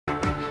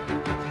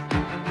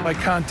I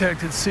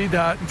contacted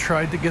CDOT and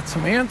tried to get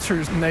some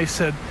answers, and they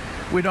said,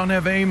 we don't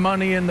have any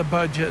money in the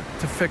budget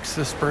to fix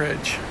this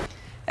bridge.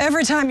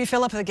 Every time you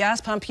fill up at the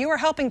gas pump, you are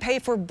helping pay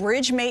for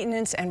bridge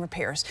maintenance and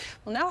repairs.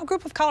 Well, now a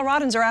group of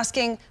Coloradans are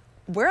asking,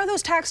 where are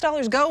those tax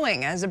dollars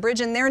going? As a bridge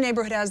in their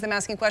neighborhood has them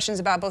asking questions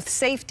about both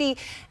safety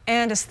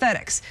and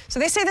aesthetics. So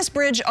they say this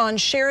bridge on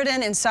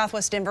Sheridan in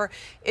southwest Denver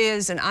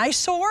is an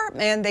eyesore,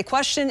 and they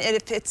question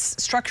if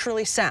it's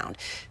structurally sound.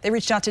 They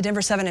reached out to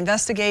Denver7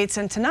 Investigates,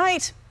 and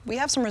tonight we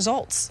have some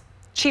results.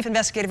 Chief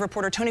investigative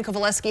reporter Tony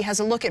Kowaleski has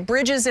a look at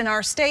bridges in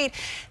our state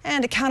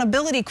and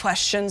accountability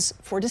questions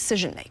for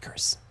decision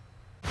makers.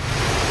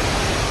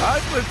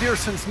 I've lived here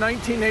since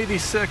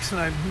 1986, and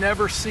I've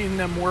never seen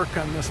them work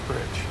on this bridge.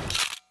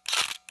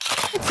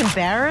 It's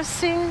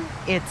embarrassing,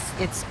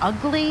 it's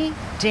ugly,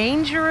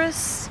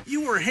 dangerous.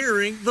 You are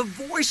hearing the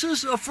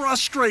voices of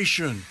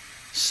frustration.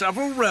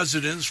 Several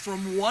residents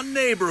from one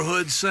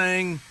neighborhood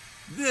saying,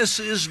 this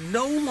is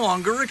no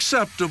longer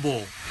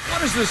acceptable.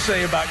 What does this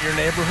say about your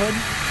neighborhood?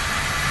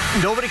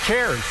 Nobody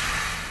cares.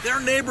 Their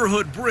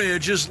neighborhood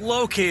bridge is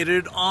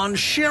located on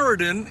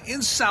Sheridan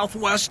in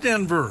southwest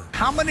Denver.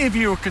 How many of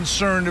you are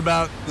concerned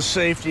about the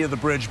safety of the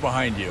bridge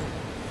behind you?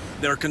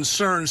 Their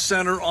concerns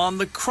center on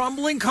the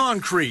crumbling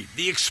concrete,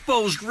 the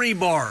exposed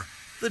rebar,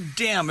 the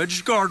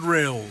damaged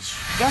guardrails.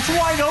 That's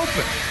wide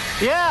open.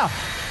 Yeah,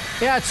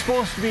 it's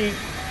supposed to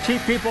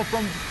keep people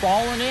from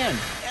falling in.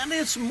 And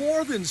it's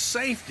more than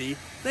safety.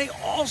 They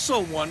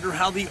also wonder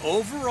how the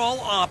overall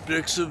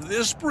optics of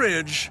this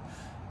bridge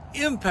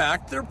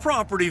impact their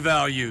property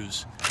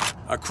values.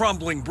 A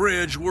crumbling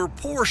bridge where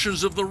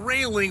portions of the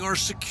railing are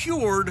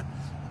secured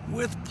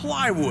with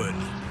plywood.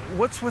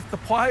 What's with the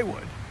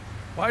plywood?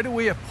 Why do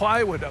we have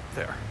plywood up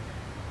there?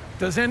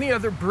 Does any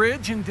other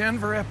bridge in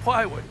Denver have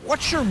plywood?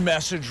 What's your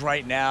message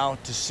right now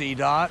to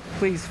CDOT?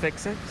 Please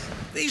fix it.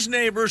 These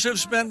neighbors have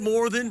spent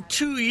more than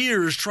 2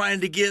 years trying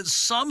to get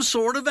some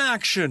sort of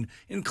action,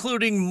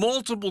 including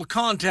multiple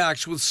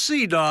contacts with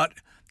CDOT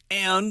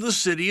and the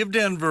city of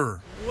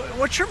Denver.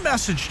 What's your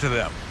message to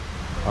them?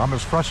 I'm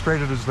as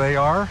frustrated as they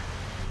are.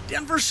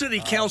 Denver City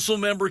Council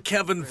member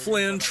Kevin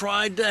Flynn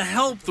tried to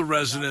help the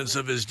residents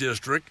of his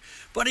district,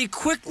 but he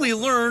quickly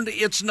learned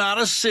it's not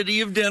a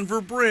City of Denver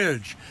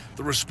bridge.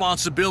 The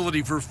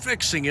responsibility for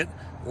fixing it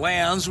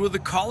lands with the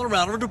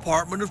Colorado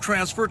Department of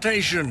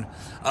Transportation,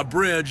 a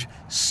bridge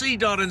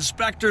CDOT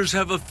inspectors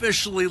have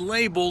officially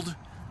labeled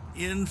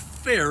in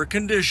fair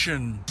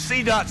condition.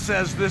 CDOT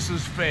says this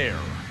is fair.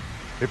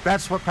 If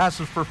that's what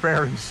passes for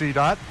fair in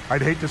CDOT,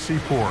 I'd hate to see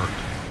poor.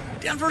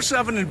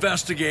 Denver7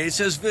 Investigates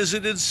has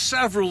visited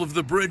several of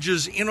the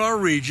bridges in our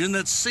region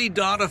that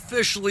CDOT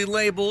officially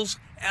labels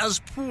as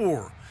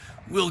poor.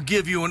 We'll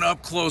give you an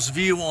up-close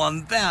view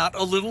on that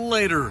a little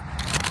later.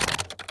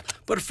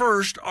 But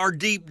first, our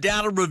deep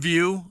data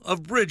review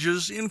of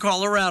bridges in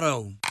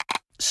Colorado.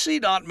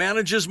 CDOT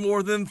manages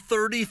more than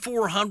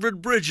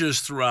 3,400 bridges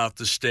throughout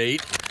the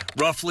state.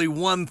 Roughly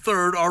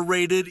 1/3 are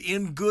rated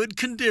in good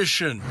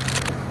condition.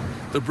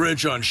 The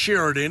bridge on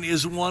Sheridan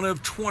is one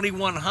of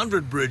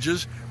 2,100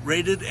 bridges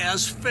rated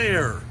as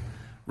fair.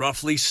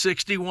 Roughly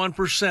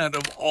 61%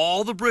 of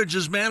all the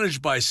bridges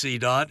managed by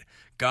CDOT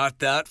got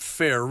that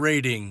fair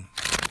rating.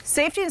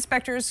 Safety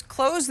inspectors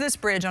closed this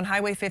bridge on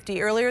Highway 50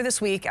 earlier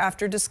this week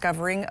after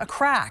discovering a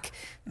crack.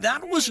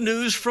 That was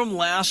news from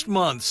last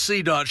month.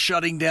 CDOT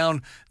shutting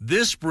down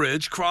this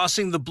bridge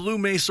crossing the Blue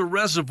Mesa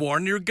Reservoir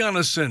near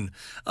Gunnison.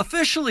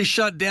 Officially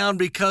shut down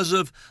because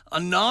of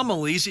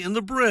anomalies in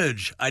the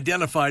bridge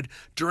identified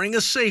during a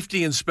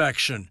safety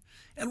inspection.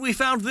 And we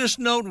found this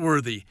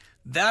noteworthy.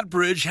 That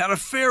bridge had a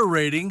fair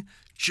rating,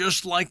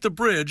 just like the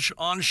bridge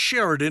on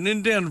Sheridan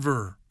in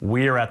Denver.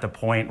 We are at the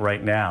point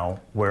right now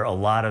where a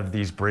lot of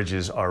these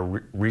bridges are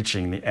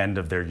reaching the end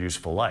of their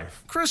useful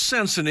life. Chris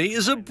Sensony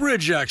is a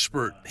bridge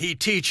expert. He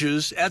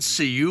teaches at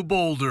CU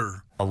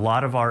Boulder. A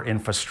lot of our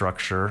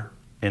infrastructure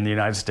in the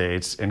United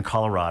States, in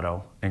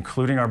Colorado,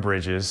 including our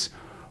bridges,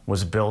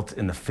 was built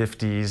in the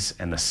 50s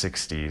and the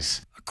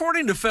 60s.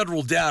 According to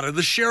federal data,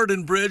 the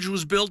Sheridan Bridge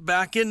was built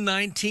back in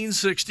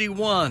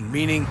 1961,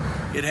 meaning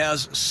it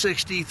has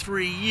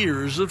 63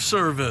 years of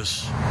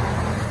service.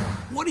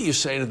 What do you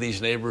say to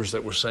these neighbors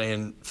that were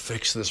saying,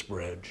 fix this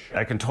bridge?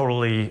 I can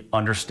totally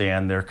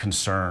understand their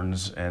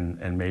concerns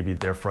and maybe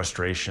their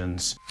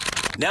frustrations.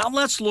 Now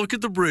let's look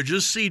at the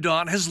bridges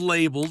CDOT has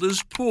labeled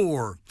as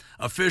poor.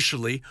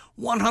 Officially,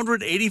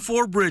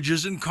 184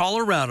 bridges in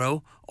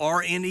Colorado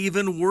are in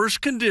even worse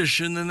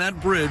condition than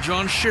that bridge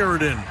on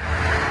Sheridan.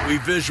 We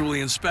visually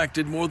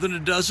inspected more than a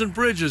dozen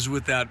bridges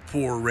with that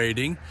poor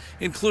rating,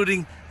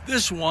 including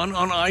this one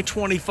on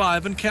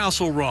I-25 in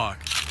Castle Rock,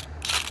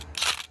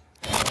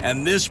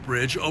 and this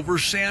bridge over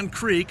Sand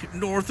Creek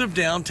north of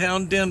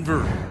downtown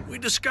Denver. We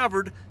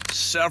discovered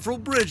several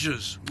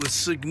bridges with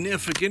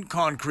significant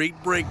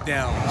concrete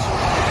breakdowns.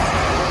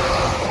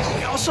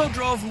 We also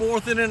drove more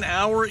than an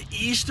hour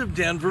east of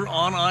Denver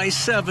on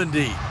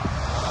I-70.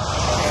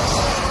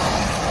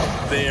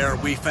 There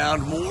we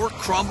found more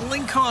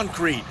crumbling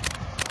concrete,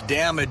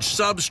 damaged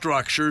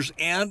substructures,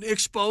 and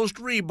exposed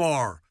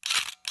rebar.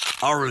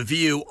 Our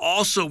review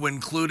also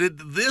included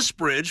this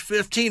bridge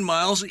 15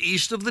 miles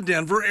east of the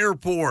Denver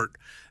airport.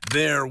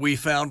 There we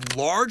found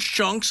large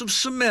chunks of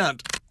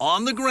cement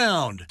on the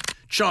ground,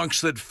 chunks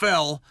that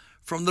fell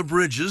from the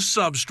bridge's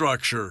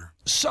substructure.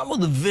 Some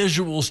of the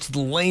visuals to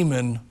the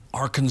layman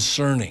are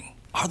concerning.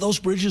 Are those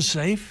bridges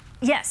safe?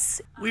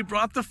 Yes. We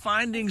brought the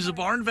findings of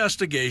our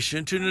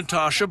investigation to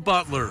Natasha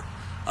Butler,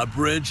 a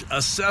bridge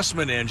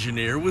assessment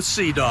engineer with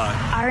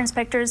CDOT. Our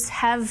inspectors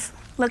have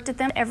looked at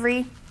them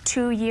every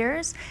 2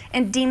 years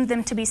and deemed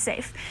them to be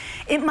safe.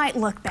 It might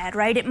look bad,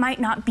 right? It might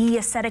not be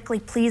aesthetically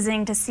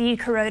pleasing to see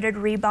corroded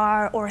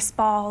rebar or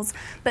spalls,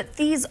 but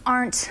these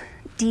aren't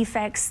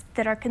defects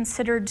that are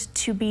considered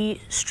to be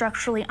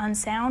structurally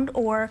unsound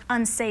or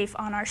unsafe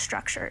on our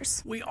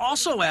structures. We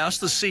also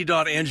asked the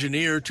CDOT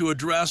engineer to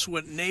address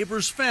what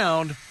neighbors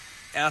found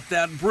at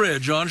that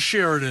bridge on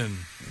Sheridan.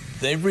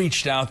 They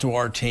reached out to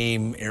our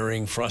team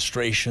airing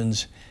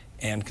frustrations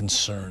and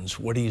concerns.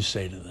 What do you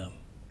say to them?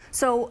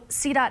 So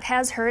CDOT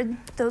has heard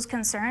those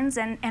concerns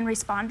and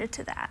responded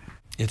to that.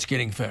 It's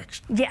getting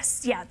fixed.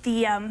 Yes, yeah,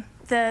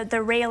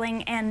 the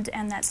railing and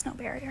that snow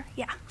barrier,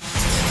 yeah.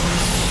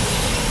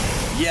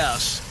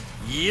 Yes,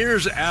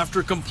 years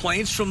after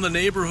complaints from the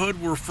neighborhood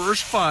were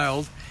first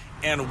filed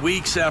and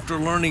weeks after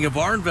learning of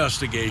our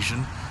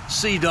investigation,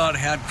 CDOT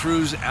had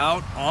crews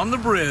out on the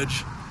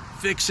bridge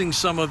fixing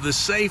some of the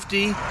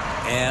safety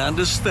and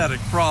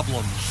aesthetic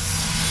problems.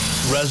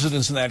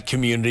 Residents in that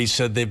community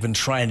said they've been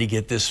trying to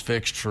get this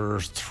fixed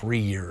for 3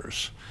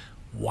 years.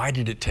 Why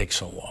did it take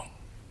so long?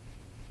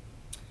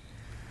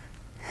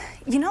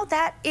 You know,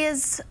 that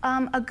is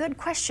a good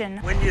question.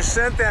 When you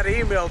sent that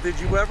email, did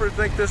you ever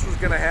think this was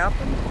going to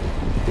happen?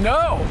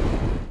 No.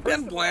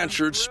 Ben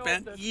Blanchard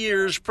spent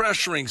years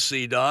pressuring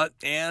CDOT,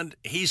 and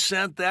he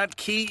sent that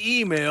key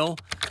email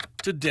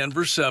to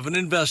Denver7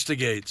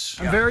 Investigates.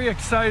 I'm very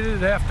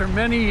excited after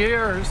many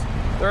years,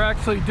 they're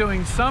actually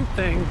doing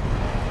something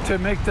to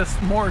make this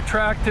more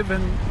attractive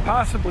and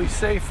possibly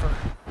safer.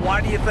 Why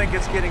do you think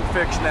it's getting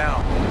fixed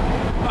now?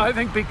 I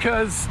think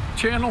because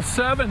Channel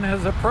 7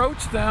 has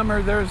approached them,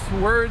 or there's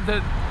word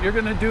that you're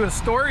going to do a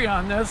story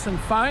on this, and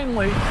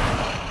finally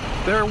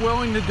they're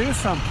willing to do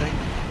something.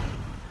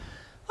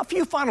 A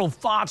few final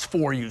thoughts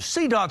for you.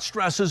 CDOT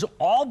stresses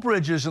all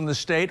bridges in the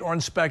state are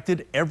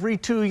inspected every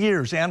 2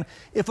 years. And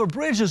if a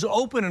bridge is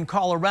open in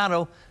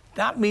Colorado,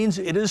 that means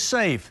it is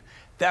safe.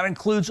 That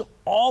includes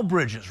all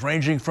bridges,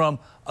 ranging from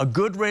a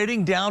good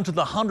rating down to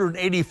the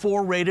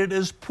 184 rated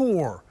as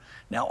poor.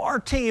 Now, our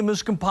team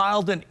has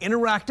compiled an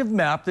interactive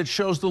map that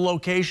shows the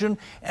location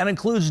and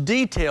includes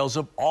details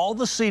of all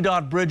the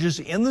CDOT bridges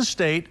in the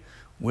state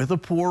with a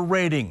poor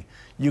rating.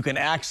 You can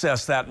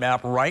access that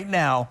map right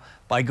now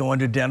by going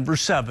to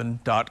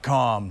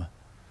Denver7.com.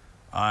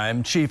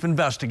 I'm Chief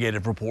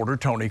Investigative Reporter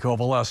Tony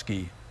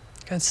Kowaleski.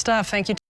 Good stuff. Thank you.